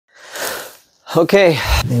Okay,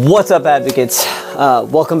 what's up, advocates?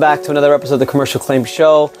 Welcome back to another episode of the Commercial Claims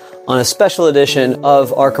Show on a special edition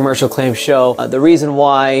of our Commercial Claims Show. The reason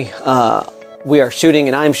why we are shooting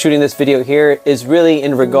and I'm shooting this video here is really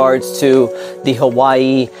in regards to the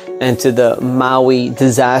Hawaii and to the Maui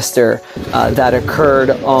disaster that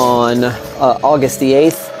occurred on August the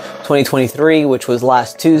 8th. 2023, which was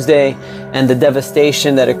last Tuesday, and the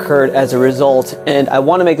devastation that occurred as a result. And I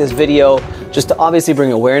want to make this video just to obviously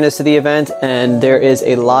bring awareness to the event, and there is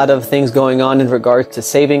a lot of things going on in regards to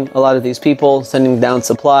saving a lot of these people, sending down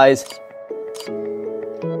supplies,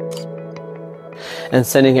 and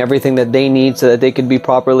sending everything that they need so that they could be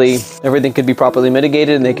everything could be properly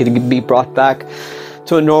mitigated and they could be brought back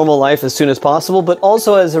to a normal life as soon as possible, but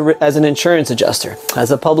also as an insurance adjuster, as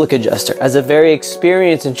a public adjuster, as a very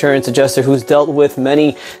experienced insurance adjuster who's dealt with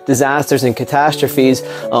many disasters and catastrophes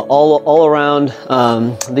all around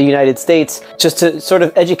the United States, just to sort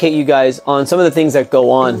of educate you guys on some of the things that go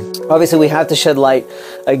on. Obviously, we have to shed light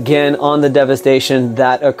again on the devastation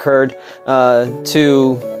that occurred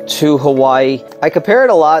to Hawaii. I compare it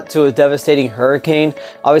a lot to a devastating hurricane.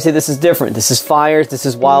 Obviously, this is different. This is fires, this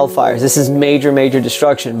is wildfires, this is major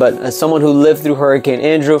destruction. But as someone who lived through Hurricane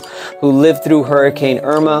Andrew, who lived through Hurricane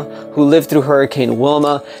Irma, who lived through Hurricane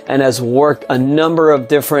Wilma, and has worked a number of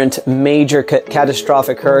different major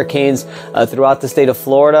catastrophic hurricanes throughout the state of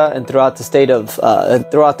Florida and throughout the state of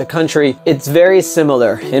throughout the country, it's very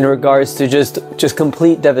similar in regards to just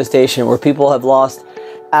complete devastation where people have lost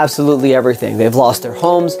absolutely everything. They've lost their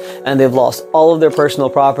homes and they've lost all of their personal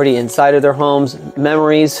property inside of their homes,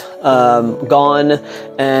 memories gone,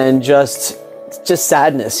 and just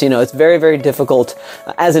sadness. You know, it's very difficult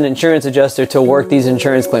as an insurance adjuster to work these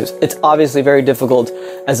insurance claims. It's obviously very difficult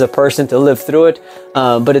as a person to live through it,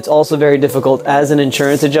 but it's also very difficult as an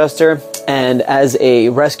insurance adjuster and as a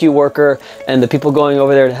rescue worker and the people going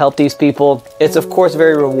over there to help these people. It's of course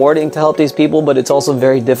very rewarding to help these people, but it's also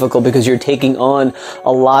very difficult because you're taking on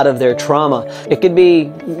a lot of their trauma. It could be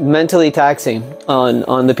mentally taxing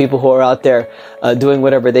on the people who are out there doing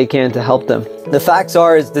whatever they can to help them. The facts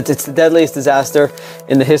are is that it's the deadliest disaster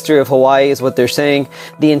in the history of Hawaii is what they're saying.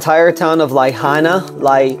 The entire town of Lahaina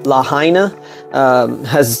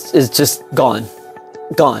is just gone,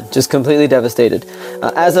 just completely devastated.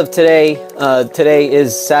 As of today, today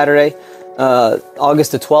is Saturday,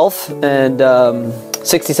 August the 12th, and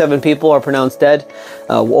 67 people are pronounced dead.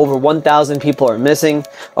 Over 1,000 people are missing.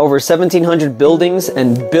 Over 1,700 buildings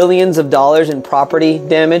and billions of dollars in property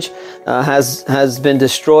damage has been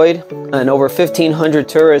destroyed, and over 1,500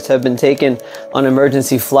 tourists have been taken on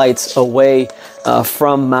emergency flights away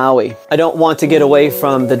from Maui. I don't want to get away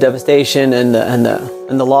from the devastation and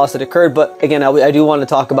the loss that occurred, but again, I do want to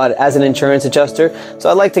talk about it as an insurance adjuster. So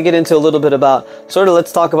I'd like to get into a little bit about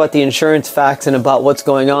let's talk about the insurance facts and about what's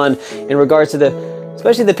going on in regards to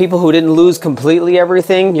especially the people who didn't lose completely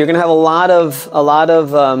everything. You're going to have a lot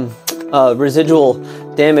of residual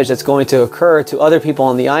damage that's going to occur to other people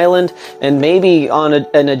on the island and maybe on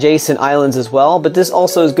an adjacent islands as well. But this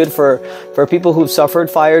also is good for people who've suffered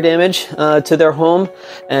fire damage to their home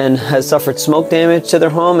and has suffered smoke damage to their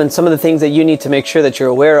home, and some of the things that you need to make sure that you're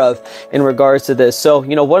aware of in regards to this. So,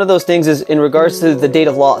 you know, one of those things is in regards to the date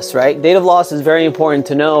of loss, right? Date of loss is very important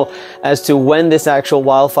to know as to when this actual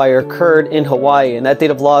wildfire occurred in Hawaii, and that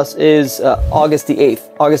date of loss is August the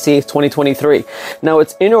 8th, 2023. Now,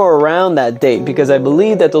 it's in or around that date because I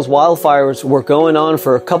believe that those wildfires were going on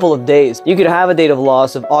for a couple of days. You could have a date of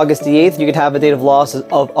loss of August the 8th. You could have a date of loss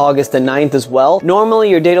of August the 9th as well. Normally,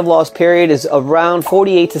 your date of loss period is around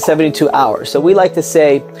 48 to 72 hours. So we like to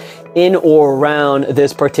say in or around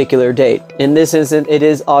this particular date. In this instance, it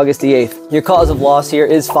is August the 8th. Your cause of loss here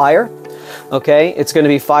is fire. Okay, it's going to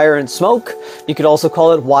be fire and smoke. You could also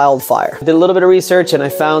call it wildfire. I did a little bit of research and I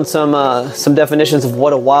found some definitions of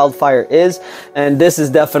what a wildfire is, and this is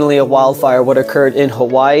definitely a wildfire, what occurred in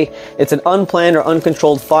Hawaii. It's an unplanned or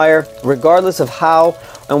uncontrolled fire, regardless of how,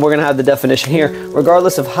 and we're going to have the definition here,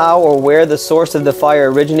 regardless of how or where the source of the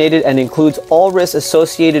fire originated, and includes all risks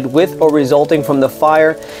associated with or resulting from the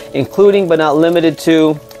fire, including but not limited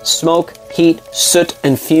to smoke, heat, soot,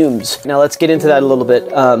 and fumes. Now let's get into that a little bit.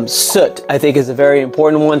 Soot, I think, is a very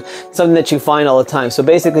important one, something that you find all the time. So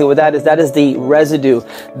basically what that is the residue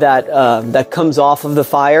that comes off of the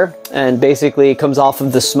fire and basically it comes off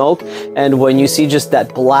of the smoke. And when you see just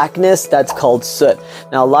that blackness, that's called soot.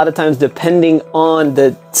 Now, a lot of times, depending on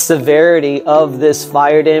the severity of this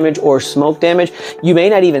fire damage or smoke damage, you may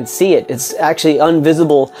not even see it. It's actually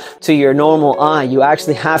invisible to your normal eye. You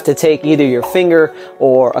actually have to take either your finger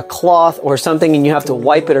or a cloth or something, and you have to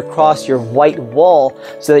wipe it across your white wall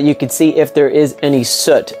so that you can see if there is any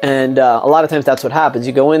soot. And a lot of times that's what happens.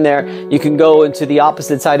 You go in there, you can go into the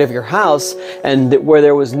opposite side of your house, and where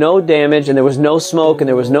there was no damage and there was no smoke and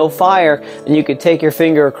there was no fire, and you could take your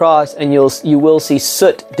finger across and you will see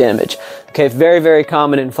soot damage. Okay, very, very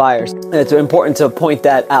common in fires. And it's important to point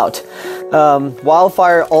that out.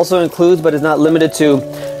 Wildfire also includes, but is not limited to,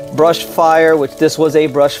 brush fire, which this was a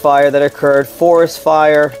brush fire that occurred, forest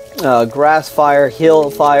fire, grass fire, hill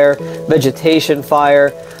fire, vegetation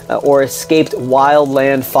fire, or escaped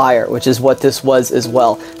wildland fire, which is what this was as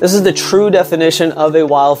well. This is the true definition of a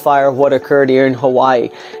wildfire, of what occurred here in Hawaii.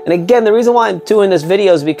 And again, the reason why I'm doing this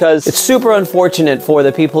video is because it's super unfortunate for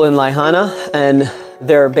the people in Lahaina, and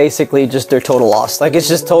they're basically just their total loss. Like, it's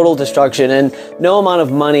just total destruction, and no amount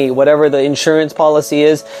of money, whatever the insurance policy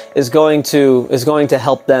is going to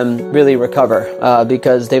help them really recover,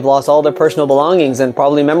 because they've lost all their personal belongings and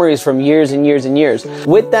probably memories from years and years and years.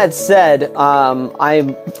 With that said,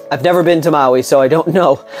 I've never been to Maui, so I don't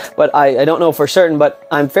know, but I don't know for certain, but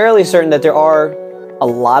I'm fairly certain that there are a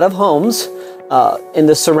lot of homes in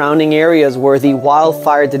the surrounding areas where the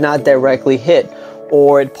wildfire did not directly hit,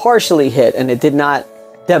 or it partially hit, and it did not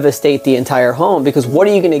devastate the entire home. Because what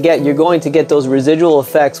are you going to get? You're going to get those residual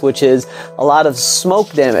effects, which is a lot of smoke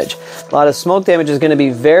damage. A lot of smoke damage is going to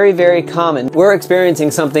be very, very common. We're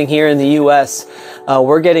experiencing something here in the US.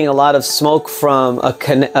 We're getting a lot of smoke from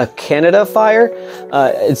a Canada fire.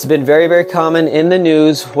 It's been very, very common in the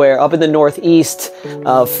news, where up in the Northeast,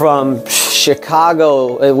 from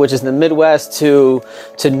Chicago, which is in the Midwest, to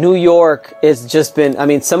New York, it's just been, I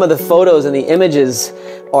mean, some of the photos and the images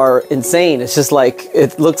are insane. It's just like,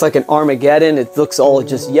 it looks like an Armageddon. It looks all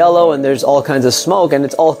just yellow, and there's all kinds of smoke, and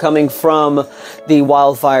it's all coming from the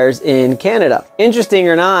wildfires in Canada. Interesting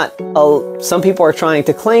or not, some people are trying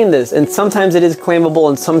to claim this, and sometimes it is claimable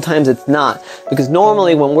and sometimes it's not. Because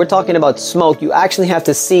normally when we're talking about smoke, you actually have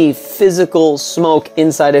to see physical smoke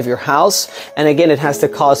inside of your house, and again, it has to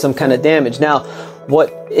cause some kind of damage. Now,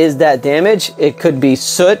 what is that damage? It could be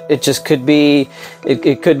soot. It just could be,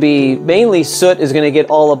 it could be mainly soot is going to get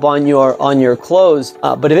all up on your clothes.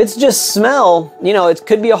 But if it's just smell, you know, it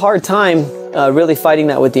could be a hard time really fighting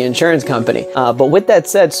that with the insurance company. But with that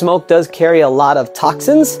said, smoke does carry a lot of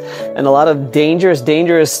toxins and a lot of dangerous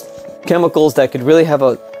chemicals that could really have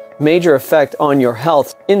a major effect on your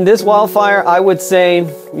health. In this wildfire, I would say,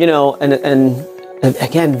 you know, and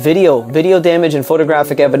again, video damage and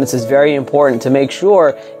photographic evidence is very important to make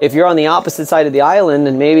sure if you're on the opposite side of the island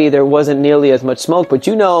and maybe there wasn't nearly as much smoke, but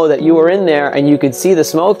you know that you were in there and you could see the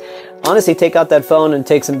smoke. Honestly, take out that phone and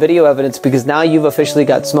take some video evidence, because now you've officially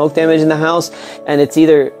got smoke damage in the house, and it's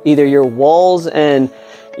either your walls and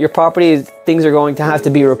your property, things are going to have to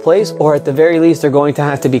be replaced, or at the very least, they're going to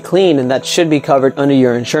have to be cleaned, and that should be covered under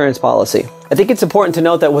your insurance policy. I think it's important to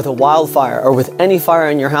note that with a wildfire or with any fire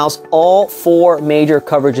in your house, all 4 major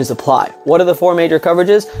coverages apply. What are the 4 major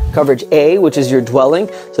coverages? Coverage A, which is your dwelling.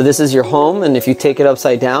 So this is your home, and if you take it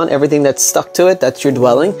upside down, everything that's stuck to it, that's your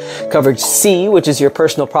dwelling. Coverage C, which is your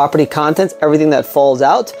personal property contents, everything that falls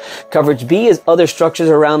out. Coverage B is other structures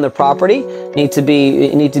around the property need to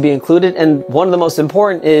be included. And one of the most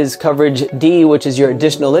important is coverage D, which is your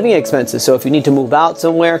additional living expenses. So if you need to move out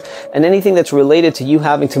somewhere, and anything that's related to you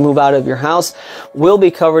having to move out of your house will be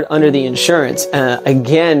covered under the insurance.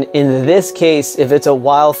 Again, in this case, if it's a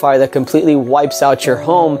wildfire that completely wipes out your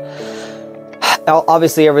home,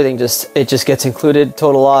 obviously everything just gets included,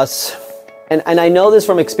 total loss. And I know this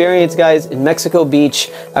from experience, guys. In Mexico Beach,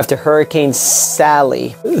 after Hurricane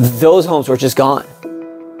Sally, those homes were just gone.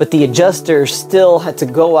 But the adjuster still had to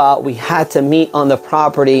go out. We had to meet on the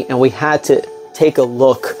property, and we had to take a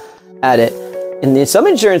look at it. And then some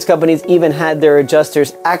insurance companies even had their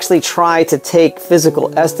adjusters actually try to take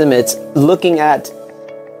physical estimates, looking at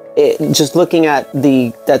it, just looking at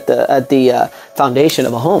the foundation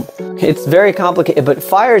of a home. It's very complicated, but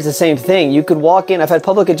fire is the same thing. You could walk in. I've had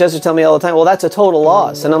public adjusters tell me all the time, well, that's a total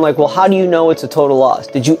loss. And I'm like, well, how do you know it's a total loss?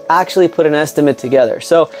 Did you actually put an estimate together?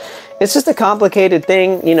 So it's just a complicated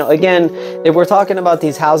thing. You know, again, if we're talking about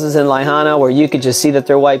these houses in Lahaina where you could just see that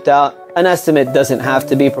they're wiped out, an estimate doesn't have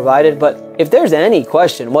to be provided. But if there's any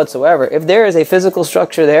question whatsoever, if there is a physical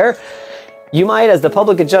structure there, you might, as the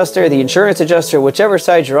public adjuster, the insurance adjuster, whichever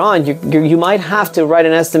side you're on, you might have to write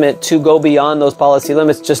an estimate to go beyond those policy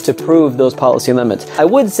limits just to prove those policy limits. I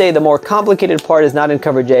would say the more complicated part is not in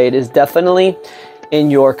coverage A, it is definitely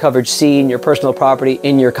in your coverage C, in your personal property,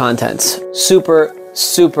 in your contents. Super,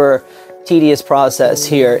 super tedious process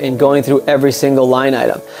here in going through every single line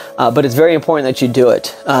item, but it's very important that you do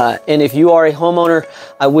it. And if you are a homeowner,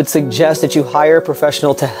 I would suggest that you hire a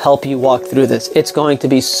professional to help you walk through this. It's going to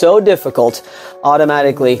be so difficult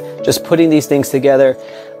automatically just putting these things together.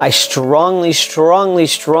 I strongly, strongly,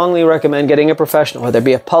 strongly recommend getting a professional, whether it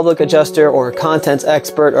be a public adjuster or a contents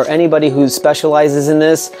expert or anybody who specializes in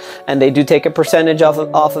this, and they do take a percentage off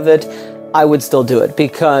of it. I would still do it,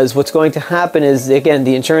 because what's going to happen is, again,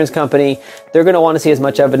 the insurance company, they're going to want to see as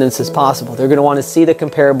much evidence as possible. They're going to want to see the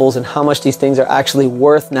comparables and how much these things are actually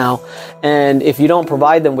worth now. And if you don't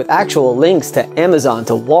provide them with actual links to Amazon,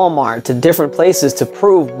 to Walmart, to different places to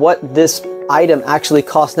prove what this item actually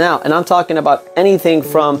costs now, and I'm talking about anything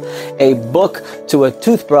from a book to a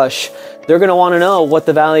toothbrush, they're going to want to know what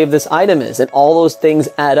the value of this item is, and all those things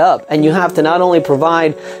add up. And you have to not only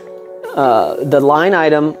provide the line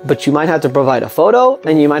item, but you might have to provide a photo,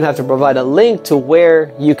 and you might have to provide a link to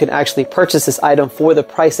where you can actually purchase this item for the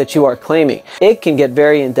price that you are claiming. It can get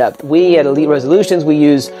very in-depth. We at Elite Resolutions, we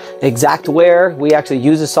use Exactware. We actually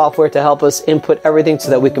use a software to help us input everything so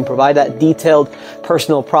that we can provide that detailed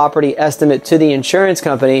personal property estimate to the insurance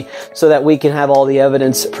company so that we can have all the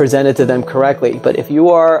evidence presented to them correctly. But if you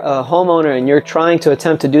are a homeowner and you're trying to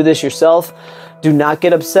attempt to do this yourself, do not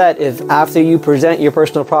get upset if after you present your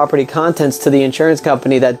personal property contents to the insurance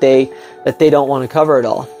company that they don't want to cover it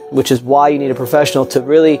all, which is why you need a professional to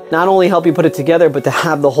really not only help you put it together, but to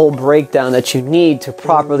have the whole breakdown that you need to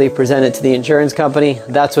properly present it to the insurance company.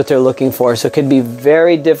 That's what they're looking for. So it can be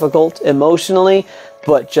very difficult emotionally,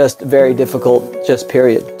 but just very difficult, just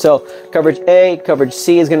period. So coverage A, coverage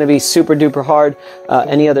C is going to be super duper hard.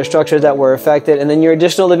 Any other structures that were affected, and then your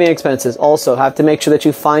additional living expenses also have to make sure that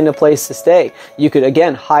you find a place to stay. You could,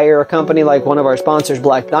 again, hire a company like one of our sponsors,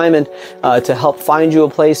 Black Diamond, to help find you a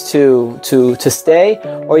place to stay,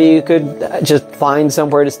 or you could just find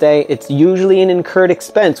somewhere to stay. It's usually an incurred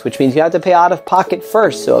expense, which means you have to pay out of pocket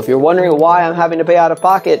first. So if you're wondering why I'm having to pay out of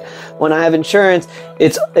pocket when I have insurance,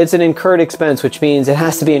 it's an incurred expense, which means it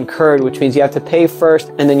has to be incurred, which means you have to pay first,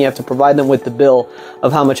 and then you have to provide them with the bill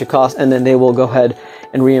of how much it costs, and then they will go ahead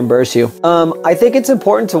and reimburse you. I think it's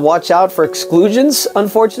important to watch out for exclusions.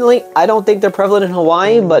 Unfortunately, I don't think they're prevalent in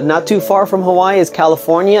Hawaii, but not too far from Hawaii is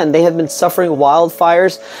California, and they have been suffering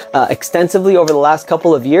wildfires extensively over the last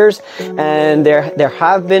couple of years. And there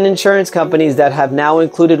have been insurance companies that have now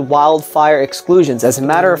included wildfire exclusions. As a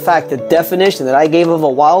matter of fact, the definition that I gave of a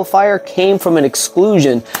wildfire came from an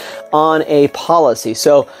exclusion on a policy.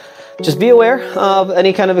 So just be aware of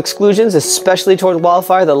any kind of exclusions, especially toward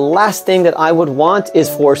wildfire. The last thing that I would want is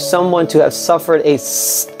for someone to have suffered a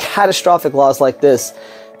catastrophic loss like this,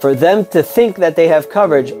 for them to think that they have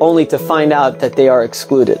coverage only to find out that they are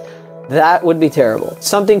excluded. That would be terrible.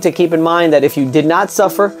 Something to keep in mind, that if you did not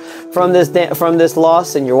suffer from this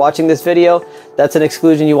loss and you're watching this video, that's an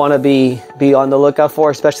exclusion you want to be on the lookout for,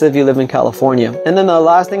 especially if you live in California. And then the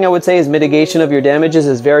last thing I would say is mitigation of your damages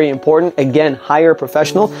is very important. Again, hire a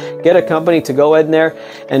professional, get a company to go in there,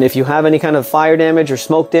 and if you have any kind of fire damage or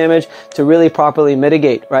smoke damage, to really properly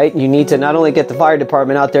mitigate, right? You need to not only get the fire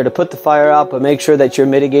department out there to put the fire out, but make sure that you're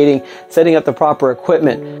mitigating, setting up the proper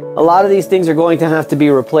equipment. A lot of these things are going to have to be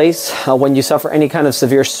replaced when you suffer any kind of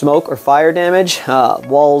severe smoke or fire damage,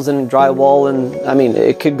 walls and drywall, and I mean,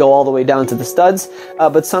 it could go all the way down to the studs,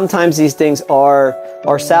 but sometimes these things are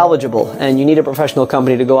salvageable, and you need a professional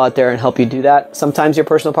company to go out there and help you do that. Sometimes your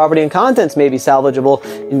personal property and contents may be salvageable,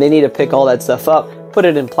 and they need to pick all that stuff up, put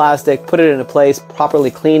it in plastic, put it in a place,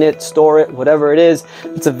 properly clean it, store it, whatever it is.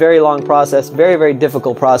 It's a very long process, very, very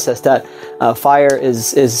difficult process. That fire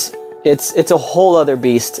it's a whole other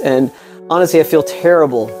beast, and honestly, I feel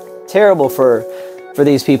terrible for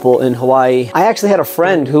these people in Hawaii. I actually had a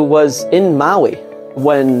friend who was in Maui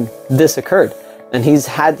when this occurred, and he's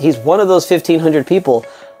one of those 1,500 people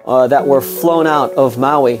that were flown out of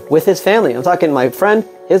Maui with his family. I'm talking my friend,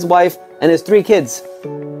 his wife, and his 3 kids,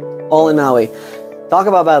 all in Maui. Talk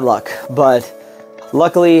about bad luck, but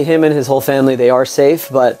luckily him and his whole family, they are safe.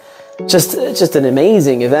 But just an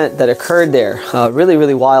amazing event that occurred there. Really,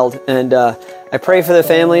 really wild. And I pray for their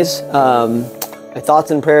families. My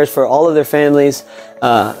thoughts and prayers for all of their families,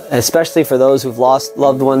 especially for those who've lost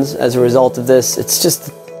loved ones as a result of this. It's just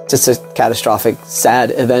a catastrophic,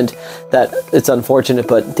 sad event that it's unfortunate,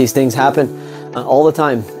 but these things happen all the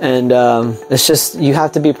time. And it's just, you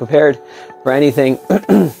have to be prepared for anything.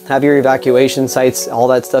 Have your evacuation sites, all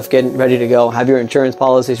that stuff getting ready to go. Have your insurance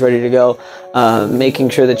policies ready to go. Making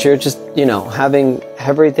sure that you're just, having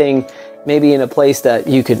everything maybe in a place that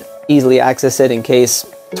you could easily access it in case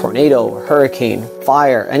tornado, hurricane,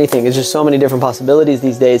 fire, anything. There's just so many different possibilities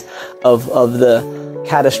these days of the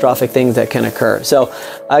catastrophic things that can occur. So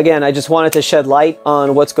again, I just wanted to shed light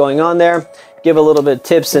on what's going on there, give a little bit of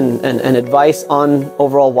tips and advice on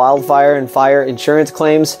overall wildfire and fire insurance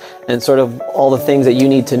claims and sort of all the things that you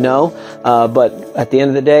need to know. But at the end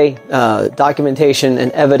of the day, documentation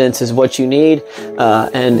and evidence is what you need.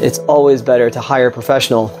 And it's always better to hire a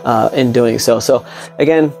professional in doing so. So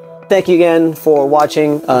again, thank you again for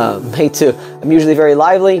watching. I'm usually very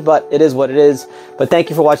lively, but it is what it is. But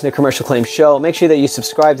thank you for watching the Commercial Claims Show. Make sure that you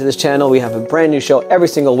subscribe to this channel. We have a brand new show every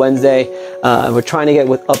single Wednesday. We're trying to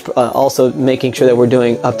get also making sure that we're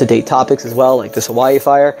doing up-to-date topics as well, like this Hawaii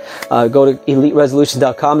fire. Go to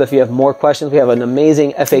eliteresolutions.com if you have more questions. We have an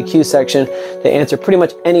amazing FAQ section to answer pretty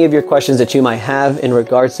much any of your questions that you might have in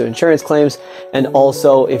regards to insurance claims. And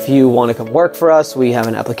also, if you want to come work for us, we have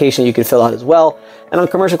an application you can fill out as well. And on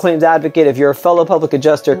Commercial Claims Advocate, if you're a fellow public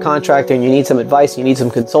adjuster, contractor, and you need some advice, you need some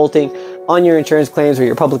consulting on your insurance claims or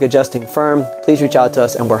your public adjusting firm, please reach out to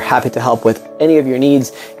us and we're happy to help with any of your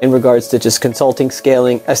needs in regards to just consulting,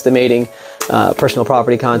 scaling, estimating, personal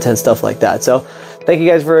property content, stuff like that. So thank you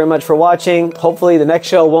guys very much for watching. Hopefully the next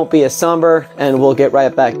show won't be as somber and we'll get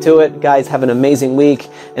right back to it. Guys, have an amazing week.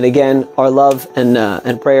 And again, our love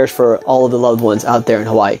and prayers for all of the loved ones out there in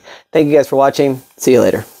Hawaii. Thank you guys for watching. See you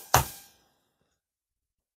later.